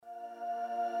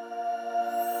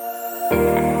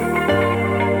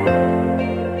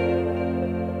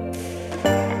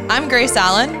I'm Grace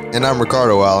Allen. And I'm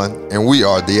Ricardo Allen, and we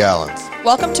are The Allens.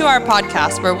 Welcome to our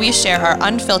podcast where we share our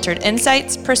unfiltered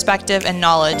insights, perspective, and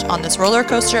knowledge on this roller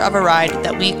coaster of a ride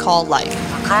that we call life.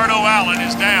 Ricardo Allen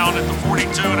is down at the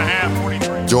 42.5,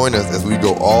 43. Join us as we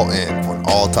go all in on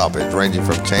all topics ranging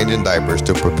from changing diapers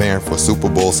to preparing for Super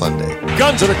Bowl Sunday.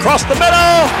 Guns it across the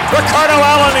middle. Ricardo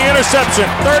Allen, the interception.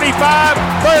 35,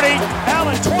 30,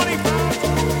 Allen 25.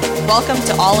 Welcome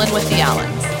to All In with The Allens.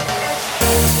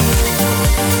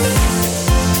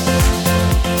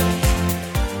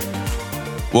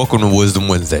 Welcome to Wisdom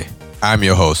Wednesday. I'm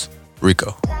your host,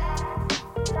 Rico.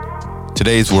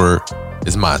 Today's word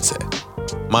is mindset.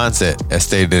 Mindset, as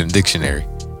stated in the dictionary,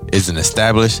 is an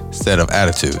established set of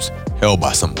attitudes held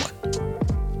by someone.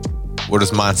 What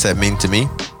does mindset mean to me?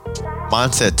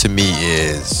 Mindset to me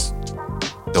is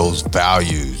those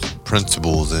values,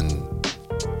 principles, and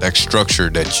that structure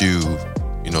that you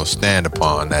stand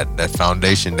upon, that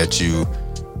foundation that you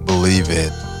believe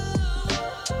in.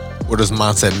 What does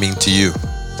mindset mean to you?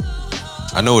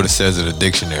 I know what it says in the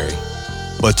dictionary,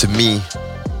 but to me,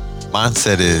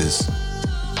 mindset is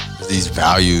these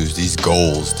values, these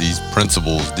goals, these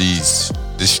principles, this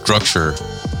structure,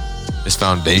 this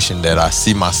foundation that I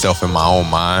see myself in my own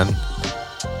mind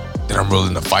that I'm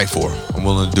willing to fight for. I'm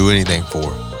willing to do anything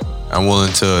for. I'm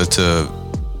willing to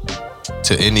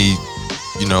any,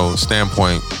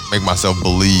 standpoint, make myself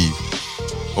believe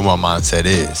what my mindset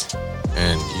is.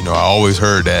 And, I always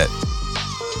heard that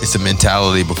it's a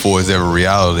mentality before it's ever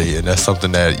reality. And that's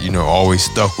something that, always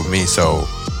stuck with me. So,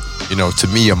 to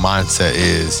me, a mindset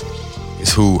is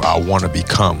who I want to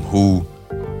become, who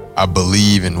I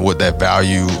believe in, what that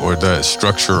value or the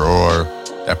structure or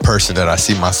that person that I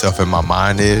see myself in my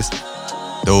mind is.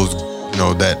 Those,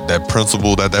 that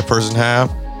principle that person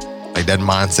have, like that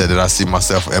mindset that I see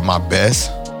myself at my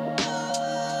best,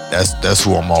 that's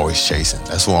who I'm always chasing.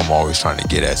 That's who I'm always trying to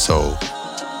get at. So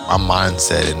my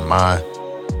mindset and my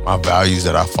values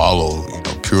that I follow,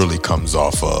 purely comes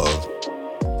off of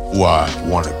who I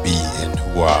want to be and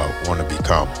who I want to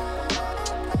become.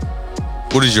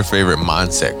 What is your favorite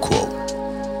mindset quote?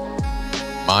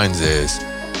 Mine is,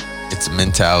 it's a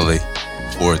mentality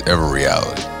before it's ever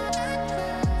reality.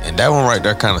 And that one right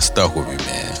there kind of stuck with me,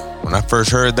 man. When I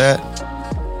first heard that,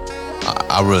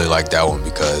 I really like that one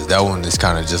because that one is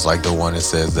kind of just like the one that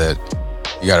says that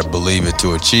you got to believe it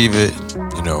to achieve it.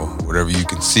 Whatever you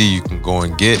can see, you can go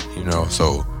and get,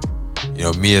 So,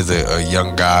 me as a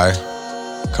young guy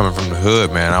coming from the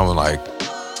hood, man, I was like,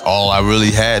 all I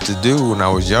really had to do when I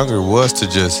was younger was to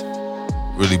just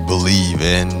really believe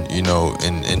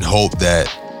and hope that,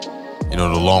 the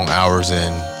long hours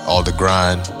and all the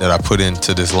grind that I put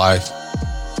into this life,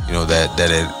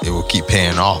 that it will keep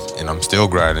paying off. And I'm still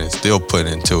grinding, still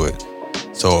putting into it.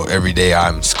 So every day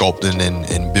I'm sculpting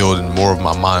and building more of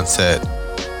my mindset.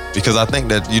 Because I think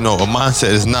that, a mindset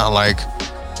is not like,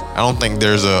 I don't think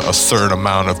there's a certain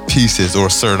amount of pieces or a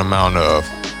certain amount of,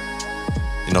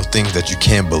 things that you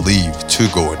can't believe to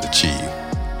go and achieve.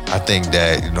 I think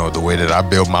that, the way that I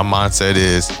build my mindset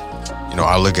is,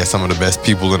 I look at some of the best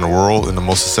people in the world and the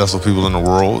most successful people in the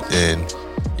world. And,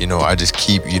 I just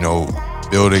keep,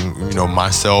 building,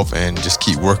 myself and just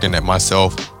keep working at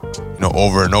myself,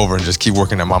 over and over and just keep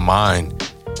working at my mind.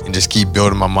 And just keep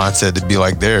building my mindset to be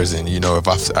like theirs. And,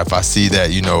 if I see that,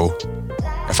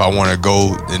 if I want to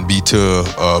go and be to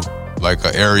like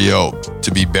an area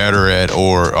to be better at,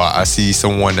 or I see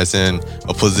someone that's in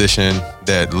a position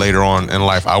that later on in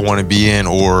life I want to be in,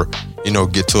 or,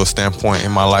 get to a standpoint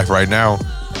in my life right now,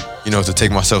 to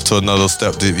take myself to another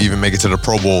step to even make it to the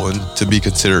Pro Bowl and to be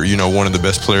considered, one of the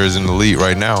best players in the league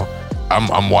right now.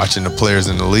 I'm watching the players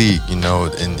in the league, and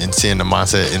seeing the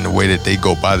mindset in the way that they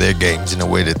go by their games, in the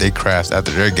way that they craft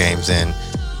after their games. And,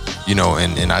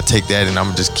 and I take that and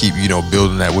I'm just keep,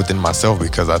 building that within myself,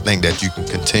 because I think that you can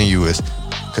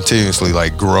continuously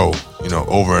like grow,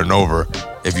 over and over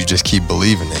if you just keep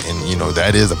believing it. And,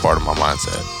 that is a part of my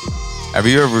mindset. Have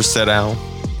you ever sat down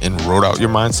and wrote out your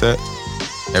mindset?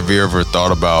 Have you ever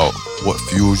thought about what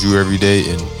fuels you every day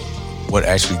and what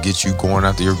actually gets you going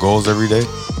after your goals every day?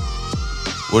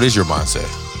 What is your mindset?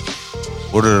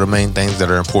 What are the main things that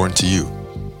are important to you?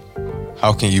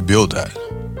 How can you build that?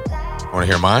 Want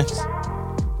to hear mine?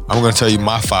 I'm going to tell you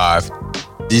my 5.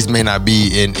 These may not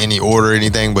be in any order or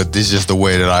anything, but this is just the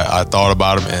way that I thought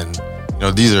about them.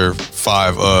 And, these are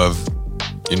 5 of,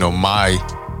 my,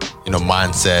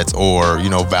 mindsets or,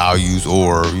 values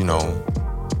or,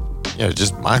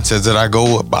 just mindsets that I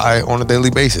go by on a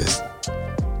daily basis.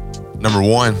 Number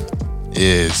 1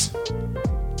 is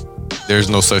there's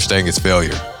no such thing as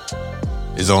failure.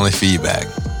 It's only feedback.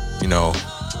 you know,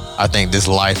 I think this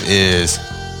life is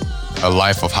a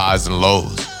life of highs and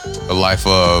lows, a life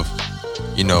of,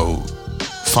 you know,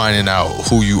 finding out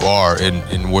who you are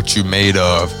and what you're made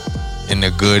of in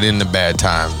the good and the bad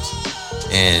times.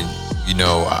 And, you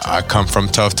know, I come from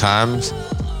tough times,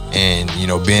 and, you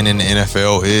know, being in the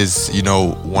NFL is, you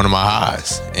know, one of my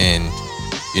highs. And,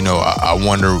 you know, I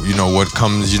wonder, you know, what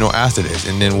comes, you know, after this,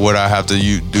 and then what I have to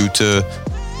do to,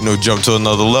 you know, jump to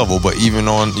another level. But even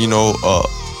on, you know,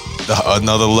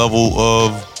 another level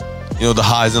of, you know, the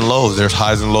highs and lows. There's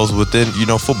highs and lows within, you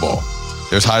know, football.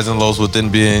 There's highs and lows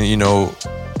within being, you know,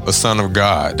 a son of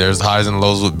God. There's highs and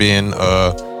lows with being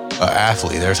a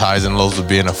athlete. There's highs and lows with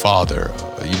being a father.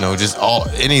 You know, just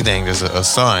anything. There's a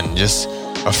son, just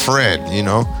a friend. You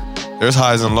know, there's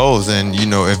highs and lows, and you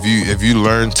know, if you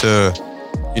learn to,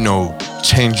 you know,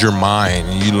 change your mind,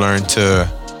 and you learn to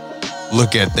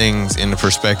look at things in the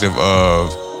perspective of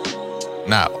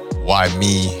not why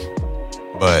me,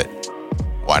 but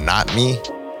why not me,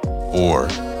 or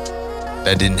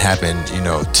that didn't happen, you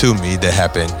know, to me, that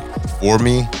happened for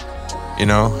me. You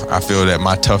know, I feel that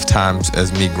my tough times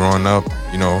as me growing up,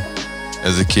 you know,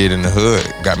 as a kid in the hood,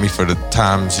 got me for the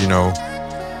times, you know,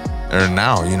 that are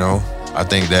now. You know, I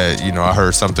think that, you know, I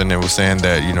heard something that was saying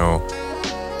that, you know,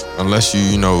 unless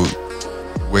you know,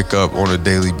 wake up on a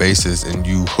daily basis and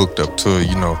you hooked up to,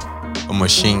 you know, a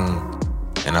machine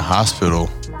in a hospital,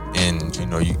 and, you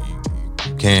know, you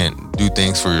can't do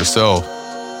things for yourself,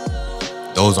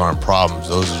 those aren't problems.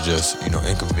 Those are just, you know,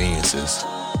 inconveniences.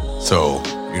 So,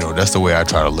 you know, that's the way I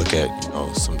try to look at, you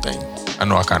know, some things. I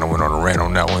know I kind of went on a rant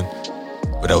on that one,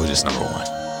 but that was just number one.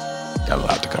 Got a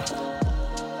lot to come.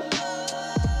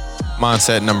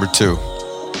 Mindset number 2,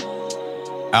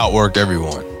 outwork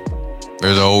everyone.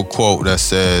 There's an old quote that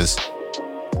says,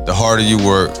 the harder you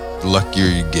work, the luckier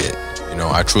you get. You know,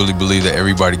 I truly believe that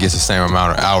everybody gets the same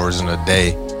amount of hours in a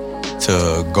day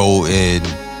to go and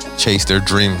chase their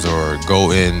dreams, or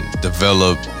go and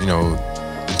develop, you know,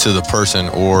 into the person,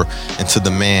 or into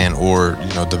the man, or,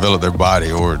 you know, develop their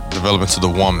body, or develop into the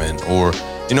woman, or,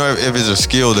 you know, if it's a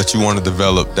skill that you want to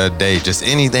develop that day, just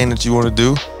anything that you want to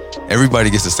do, everybody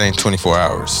gets the same 24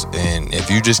 hours. And if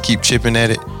you just keep chipping at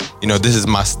it, you know, this is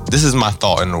my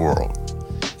thought in the world,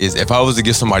 is if I was to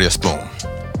give somebody a spoon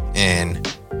and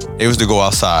they was to go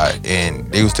outside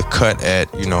and they was to cut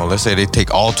at, you know, let's say they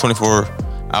take all 24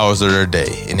 hours of their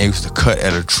day and they was to cut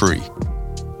at a tree,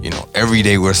 you know, every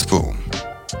day with a spoon,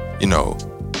 you know,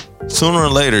 sooner or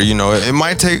later, you know, it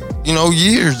might take, you know,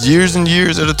 years and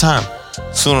years at a time.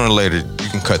 Sooner or later, you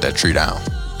can cut that tree down.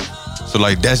 So,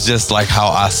 like, that's just like how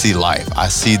I see life. I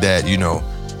see that, you know,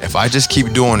 if I just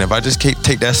keep doing, if I just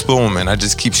take that spoon, man, I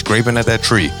just keep scraping at that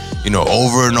tree, you know,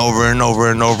 over and over and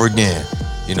over and over again,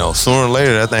 you know, sooner or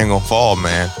later, that thing gonna fall,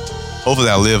 man. Hopefully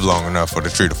I live long enough for the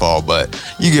tree to fall, but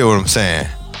you get what I'm saying.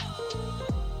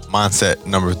 Mindset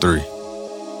number 3,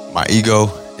 my ego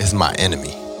is my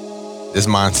enemy. This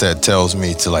mindset tells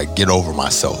me to, like, get over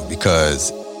myself,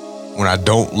 because when I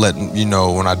don't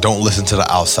when I don't listen to the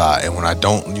outside, and when I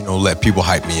don't, you know, let people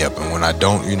hype me up, and when I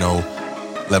don't, you know,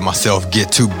 let myself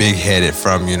get too big-headed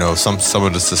from, you know, some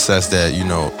of the success that, you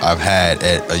know, I've had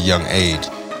at a young age,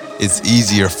 it's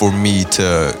easier for me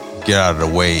to get out of the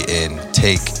way and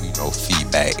take, you know,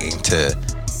 feedback, and to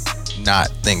not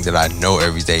think that I know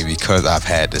everything because I've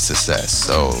had the success.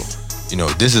 So, you know,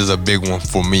 this is a big one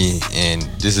for me, and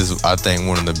this is, I think,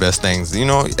 one of the best things. You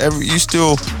know,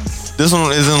 this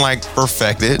one isn't like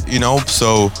perfected, you know,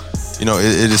 so, you know,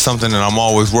 it is something that I'm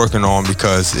always working on,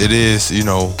 because it is, you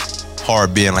know,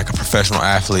 hard being like a professional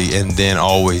athlete and then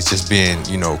always just being,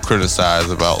 you know,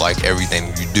 criticized about like everything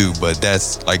you do. But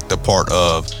that's like the part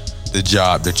of the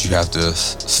job that you have to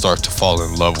start to fall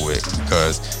in love with,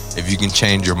 because if you can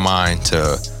change your mind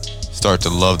to start to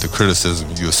love the criticism,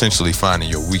 you essentially finding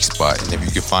your weak spot. And if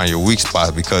you can find your weak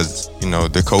spot, because, you know,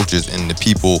 the coaches and the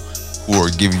people who are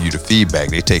giving you the feedback,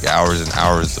 they take hours and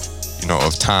hours, you know,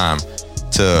 of time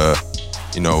to,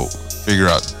 you know, figure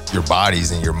out your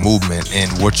bodies and your movement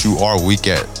and what you are weak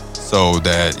at, so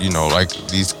that, you know, like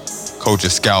these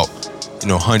coaches scout, you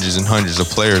know, hundreds and hundreds of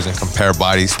players and compare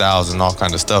body styles and all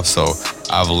kind of stuff. So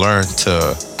I've learned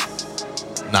to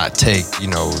not take, you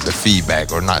know, the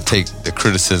feedback or not take the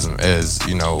criticism as,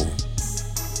 you know,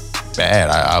 bad.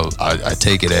 I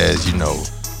take it as, you know,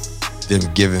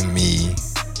 them giving me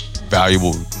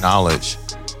valuable knowledge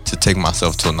to take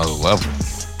myself to another level.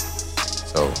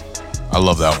 So I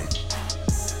love that one.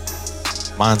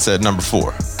 Mindset number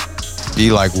 4,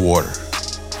 be like water.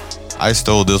 I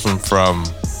stole this one from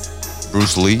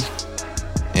Bruce Lee,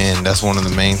 and that's one of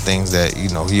the main things that, you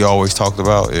know, he always talked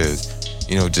about is,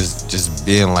 you know, just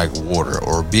being like water,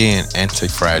 or being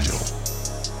anti-fragile.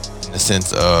 in the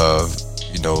sense of,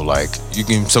 like you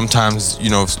can sometimes,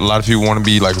 a lot of people want to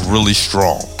be like really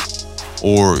strong,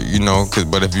 or,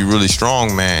 but if you're really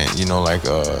strong, man, like,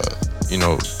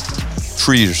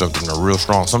 trees or something are real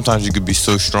strong. Sometimes you could be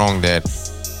so strong that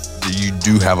you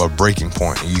do have a breaking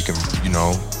point, and you can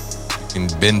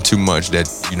bend too much that,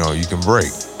 you can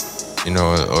break,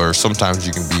 or sometimes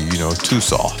you can be, too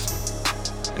soft.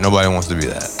 And nobody wants to be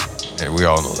that. And we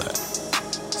all know that.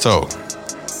 So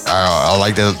I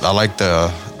like that. I like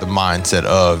the mindset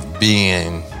of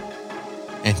being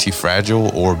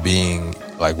anti-fragile, or being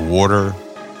like water,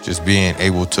 just being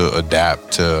able to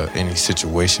adapt to any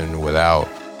situation without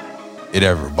it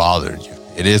ever bothered you.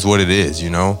 It is what it is,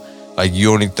 Like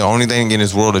the only thing in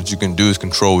this world that you can do is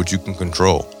control what you can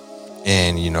control.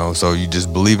 And, so you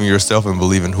just believe in yourself and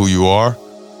believe in who you are.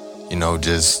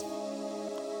 Just,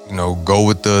 go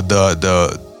with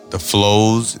the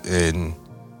flows and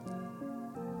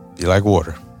be like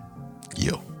water.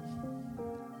 Yo.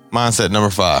 Mindset number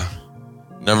 5.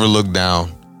 Never look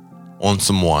down on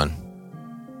someone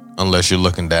unless you're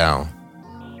looking down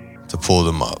to pull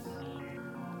them up.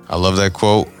 I love that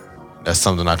quote. That's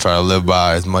something I try to live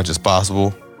by as much as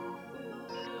possible.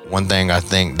 One thing I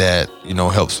think that,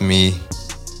 helps me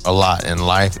a lot in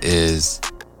life is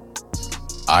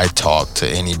I talk to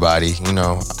anybody.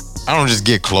 I don't just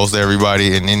get close to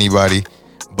everybody and anybody,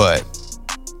 but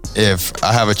if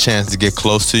I have a chance to get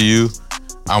close to you,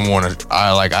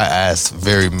 I ask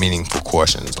very meaningful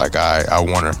questions. Like I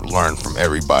want to learn from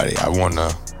everybody. I want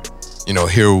to,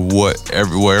 hear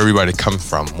where everybody comes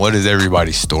from. What is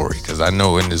everybody's story? Because I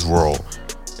know in this world,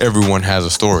 everyone has a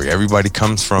story. Everybody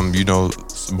comes from,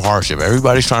 some hardship.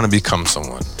 Everybody's trying to become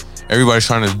someone. Everybody's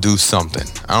trying to do something.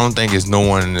 I don't think there's no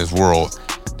one in this world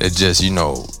that just,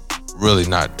 really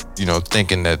not,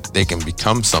 thinking that they can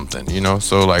become something,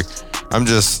 So like,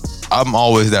 I'm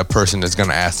always that person that's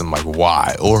gonna ask them like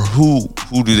why, or who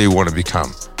do they want to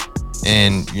become?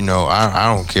 And,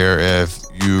 I don't care if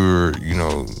you're,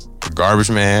 a garbage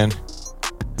man.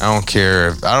 I don't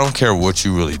care what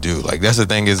you really do. Like, that's the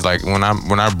thing is, like, when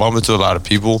I bump into a lot of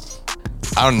people,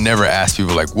 I'll never ask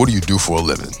people like, what do you do for a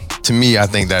living? To me, I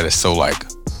think that is so like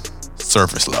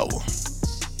surface level.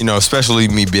 Especially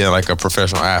me being like a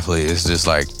professional athlete. It's just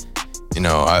like,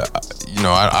 I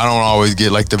don't always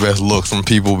get like the best looks from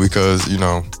people because,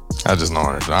 I just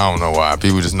don't know why.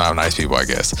 People just not nice people, I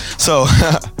guess. So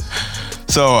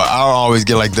so I don't always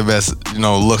get like the best,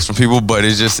 looks from people, but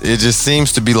it just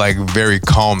seems to be like very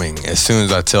calming as soon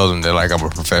as I tell them that like I'm a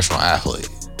professional athlete,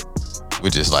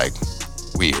 which is like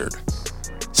weird.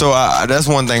 So that's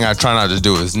one thing I try not to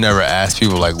do, is never ask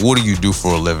people like, what do you do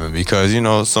for a living? Because,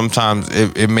 sometimes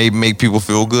it may make people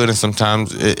feel good, and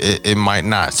sometimes it might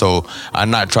not. So I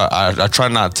try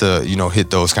not to,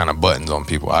 hit those kind of buttons on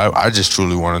people. I just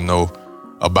truly want to know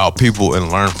about people and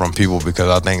learn from people, because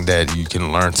I think that you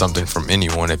can learn something from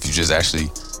anyone if you just actually,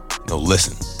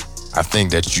 listen. I think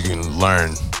that you can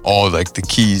learn all like the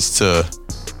keys to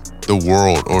the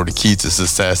world, or the key to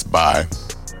success, by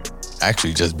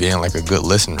actually just being like a good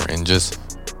listener and just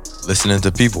listening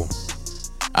to people.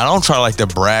 I don't try like to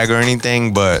brag or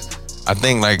anything, but I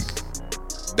think like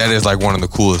that is like one of the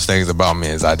coolest things about me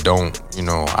is I don't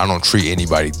treat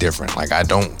anybody different. Like I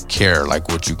don't care like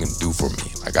what you can do for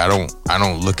me. Like I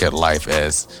don't look at life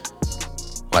as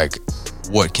like,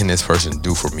 what can this person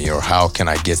do for me, or how can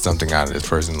I get something out of this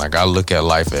person? Like I look at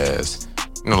life as,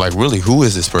 like really, who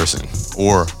is this person?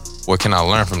 Or what can I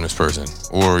learn from this person?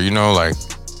 Or, like,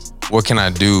 what can I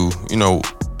do?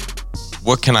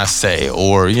 What can I say?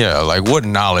 Or like what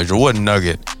knowledge or what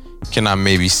nugget can I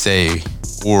maybe say?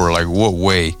 Or like what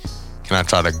way can I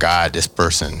try to guide this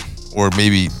person? Or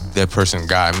maybe that person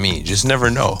guide me? Just never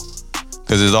know.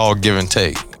 Because it's all give and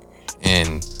take.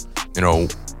 And,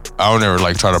 I don't ever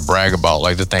like try to brag about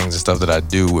like the things and stuff that I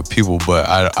do with people, but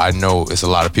I know it's a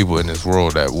lot of people in this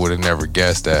world that would have never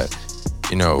guessed that,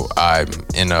 I'm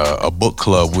in a book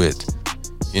club with,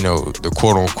 the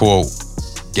quote unquote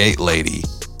gate lady,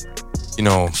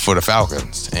 for the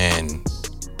Falcons. And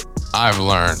I've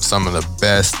learned some of the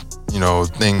best,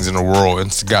 things in the world.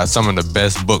 It's got some of the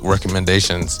best book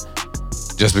recommendations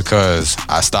just because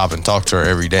I stop and talk to her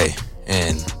every day.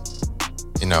 And,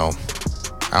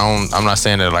 I'm not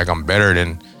saying that like I'm better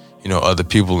than, other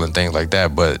people and things like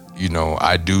that, but,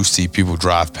 I do see people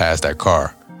drive past that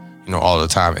car, all the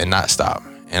time and not stop.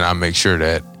 And I make sure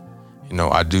that,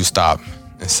 I do stop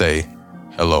and say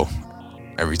hello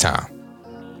every time,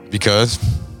 because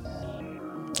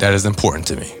that is important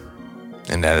to me.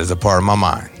 And that is a part of my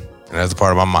mind. And that's a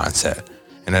part of my mindset.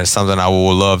 And that's something I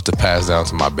would love to pass down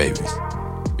to my babies.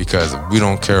 Because we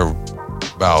don't care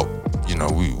about,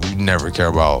 we never care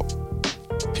about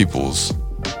people's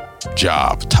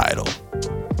job title.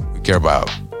 We care about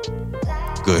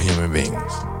good human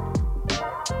beings.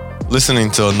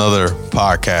 Listening to another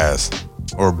podcast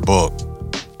or book,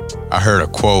 I heard a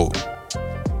quote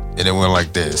and it went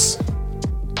like this: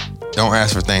 don't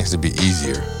ask for things to be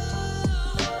easier.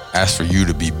 Ask for you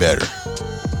to be better.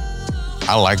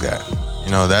 I like that.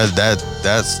 You know,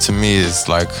 that's to me is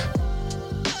like,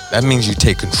 that means you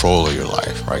take control of your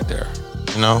life right there.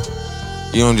 You know?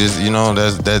 You don't just, you know,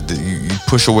 you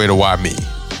push away the why me.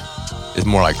 It's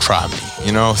more like try me,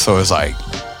 you know? So it's like,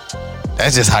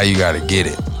 that's just how you gotta get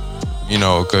it. You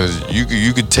know, because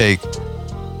you could take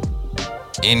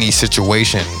any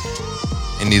situation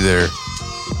and either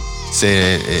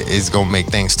say it's gonna make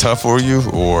things tough for you,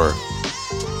 or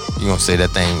you're gonna say that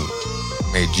thing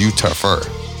made you tougher.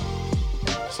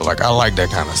 So like, I like that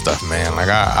kind of stuff, man. Like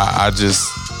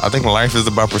I think life is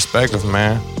about perspective,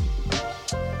 man.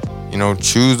 You know,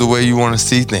 choose the way you want to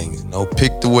see things. You know,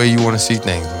 pick the way you want to see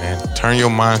things, man. Turn your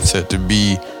mindset to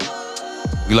be,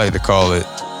 we like to call it,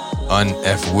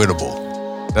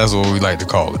 un-F-wittable. That's what we like to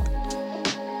call it.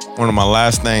 One of my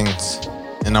last things,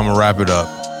 and I'm gonna wrap it up.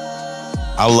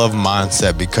 I love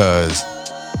mindset because,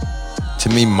 to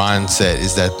me, mindset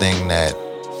is that thing that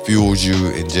fuels you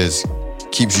and just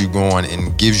keeps you going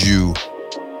and gives you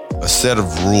a set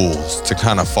of rules to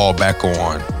kind of fall back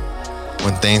on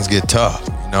when things get tough.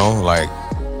 You know, like,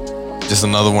 just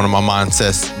another one of my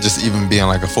mindsets, just even being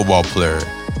like a football player.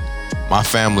 My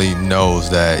family knows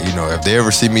that, you know, if they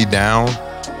ever see me down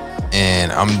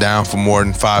and I'm down for more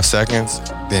than 5 seconds,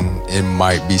 then it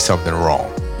might be something wrong,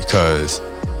 because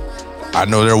I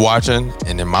know they're watching,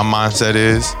 and then my mindset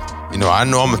is, you know, I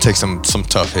know I'm gonna take some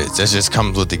tough hits. That just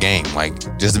comes with the game.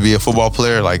 Like, just to be a football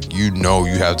player, like, you know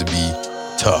you have to be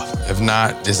tough. If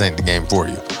not, this ain't the game for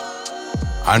you.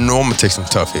 I know I'm gonna take some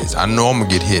tough hits. I know I'm gonna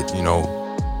get hit, you know,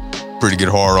 pretty get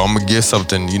hard. I'm gonna get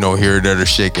something, you know, here or there to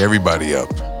shake everybody up.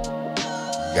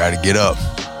 You gotta get up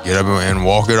and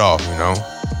walk it off, you know.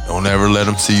 Don't ever let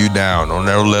them see you down. Don't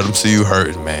ever let them see you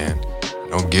hurting, man.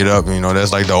 Don't get up, you know.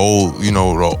 That's like the old, you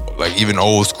know, like even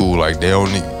old school. Like,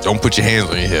 don't put your hands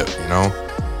on your hip, you know.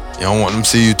 You don't want them to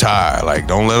see you tired. Like,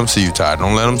 don't let them see you tired.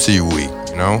 Don't let them see you weak,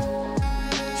 you know.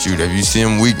 Shoot, if you see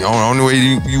them weak, the only way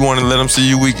you want to let them see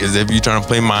you weak is if you're trying to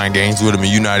play mind games with them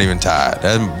and you're not even tired.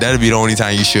 That'd be the only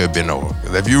time you should bend over.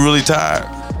 Because if you're really tired,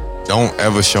 don't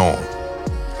ever show them,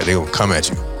 because they're going to come at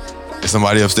you. There's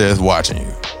somebody upstairs watching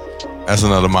you. That's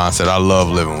another mindset I love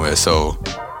living with. So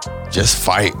just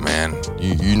fight, man.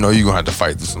 You know you're going to have to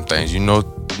fight through some things. You know,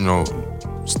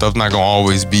 stuff's not going to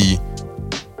always be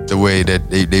the way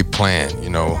that they plan, you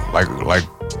know. Like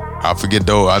I forget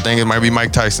though, I think it might be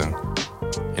Mike Tyson.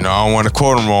 You know, I don't want to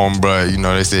quote him wrong, but, you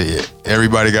know, they say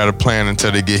everybody got a plan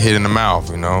until they get hit in the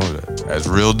mouth, you know. That's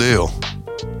real deal.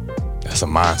 That's a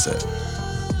mindset.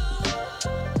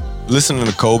 Listening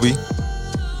to Kobe,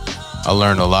 I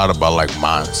learned a lot about, like,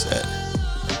 mindset.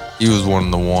 He was one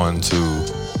of the ones who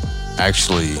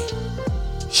actually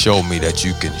showed me that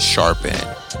you can sharpen,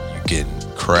 you can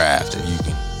craft, and you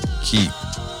can keep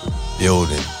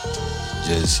building,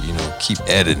 just, you know, keep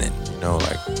editing, you know,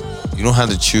 like, you don't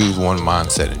have to choose one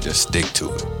mindset and just stick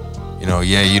to it. You know,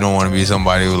 yeah, you don't want to be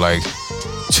somebody who, like,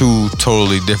 two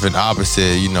totally different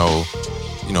opposite, you know,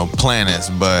 planets,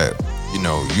 but, you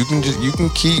know, you can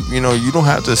keep, you know, you don't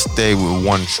have to stay with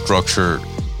one structure.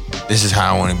 This is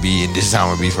how I want to be, and this is how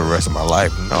I'm going to be for the rest of my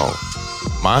life. No.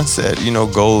 Mindset, you know,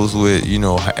 goes with, you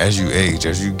know, as you age,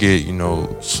 as you get, you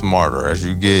know, smarter, as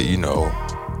you get, you know,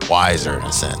 wiser in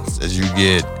a sense, as you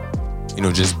get, you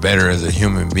know, just better as a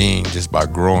human being, just by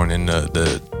growing in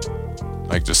the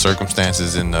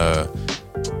circumstances and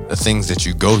the things that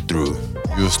you go through.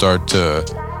 You'll start to,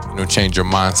 you know, change your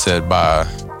mindset by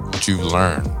what you've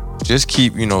learned. Just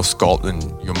keep, you know,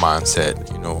 sculpting your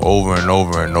mindset, you know, over and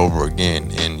over and over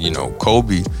again. And, you know,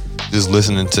 Kobe, just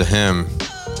listening to him,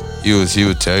 he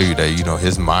would tell you that, you know,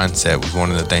 his mindset was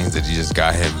one of the things that just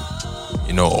got him,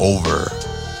 you know, over,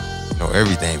 you know,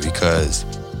 everything. Because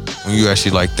when you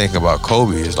actually, like, think about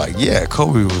Kobe, it's like, yeah,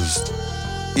 Kobe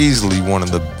was easily one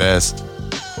of the best,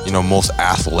 you know, most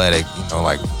athletic, you know,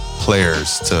 like,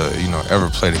 players to, you know, ever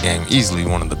play the game. Easily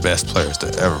one of the best players to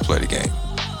ever play the game.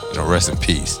 You know, rest in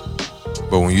peace.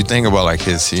 But when you think about, like,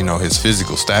 his, you know, his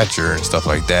physical stature and stuff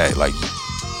like that, like,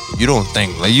 you don't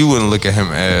think, like, you wouldn't look at him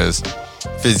as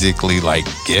physically, like,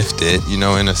 gifted, you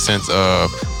know, in a sense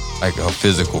of, like, a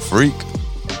physical freak.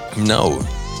 No.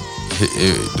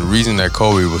 The reason that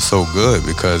Kobe was so good,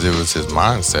 because it was his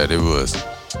mindset. It was,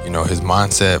 you know, his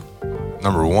mindset,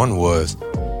 number one, was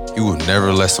he would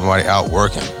never let somebody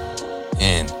outwork him.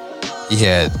 And he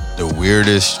had the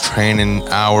weirdest training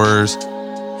hours.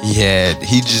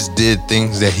 he just did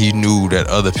things that he knew that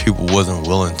other people wasn't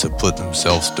willing to put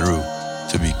themselves through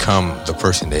to become the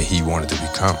person that he wanted to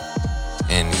become.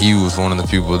 And he was one of the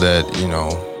people that,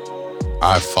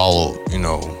 I followed,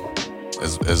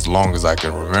 as long as I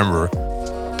can remember.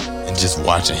 And just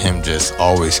watching him just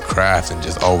always craft and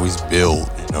just always build,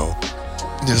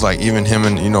 Just like even him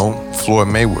and, Floyd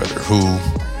Mayweather, who,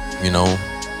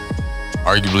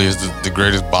 arguably is the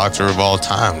greatest boxer of all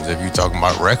times. If you're talking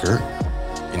about record,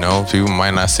 people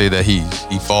might not say that he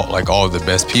fought like all the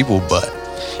best people, but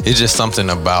it's just something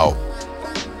about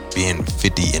being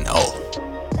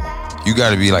 50-0. You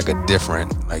got to be like a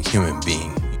different human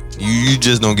being. You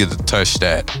just don't get to touch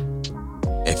that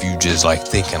if you just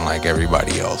thinking like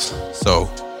everybody else. So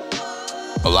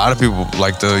a lot of people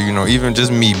like to, even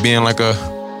just me being like a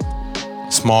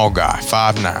small guy,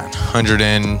 5'9",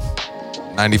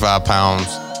 195 pounds,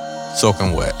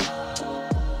 soaking wet.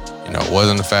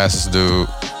 Wasn't the fastest dude.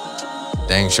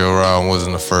 Dang sure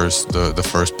wasn't the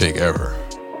first pick ever.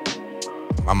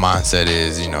 My mindset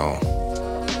is, I'm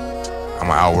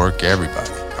gonna outwork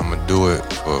everybody. I'm gonna do it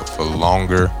for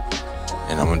longer,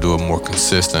 and I'm gonna do it more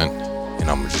consistent, and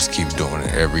I'm gonna just keep doing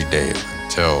it every day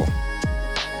until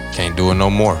I can't do it no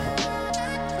more.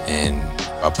 And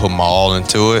I put my all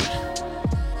into it,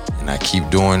 and I keep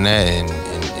doing that, and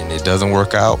it doesn't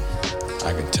work out,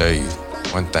 I can tell you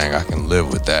one thing, I can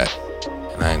live with that,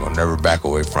 and I ain't gonna never back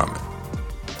away from it.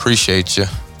 Appreciate you.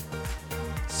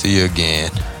 See you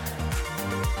again.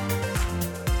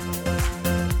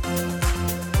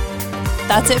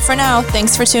 That's it for now.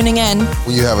 Thanks for tuning in.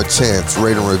 When you have a chance,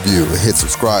 rate and review and hit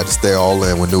subscribe to stay all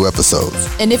in with new episodes.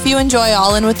 And if you enjoy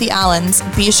All In with the Allens,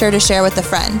 be sure to share with a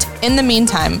friend. In the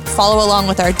meantime, follow along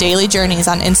with our daily journeys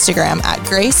on Instagram at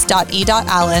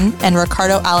grace.e.allen and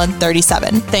Ricardo Allen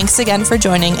 37. Thanks again for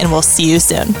joining, and we'll see you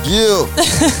soon. Yeah.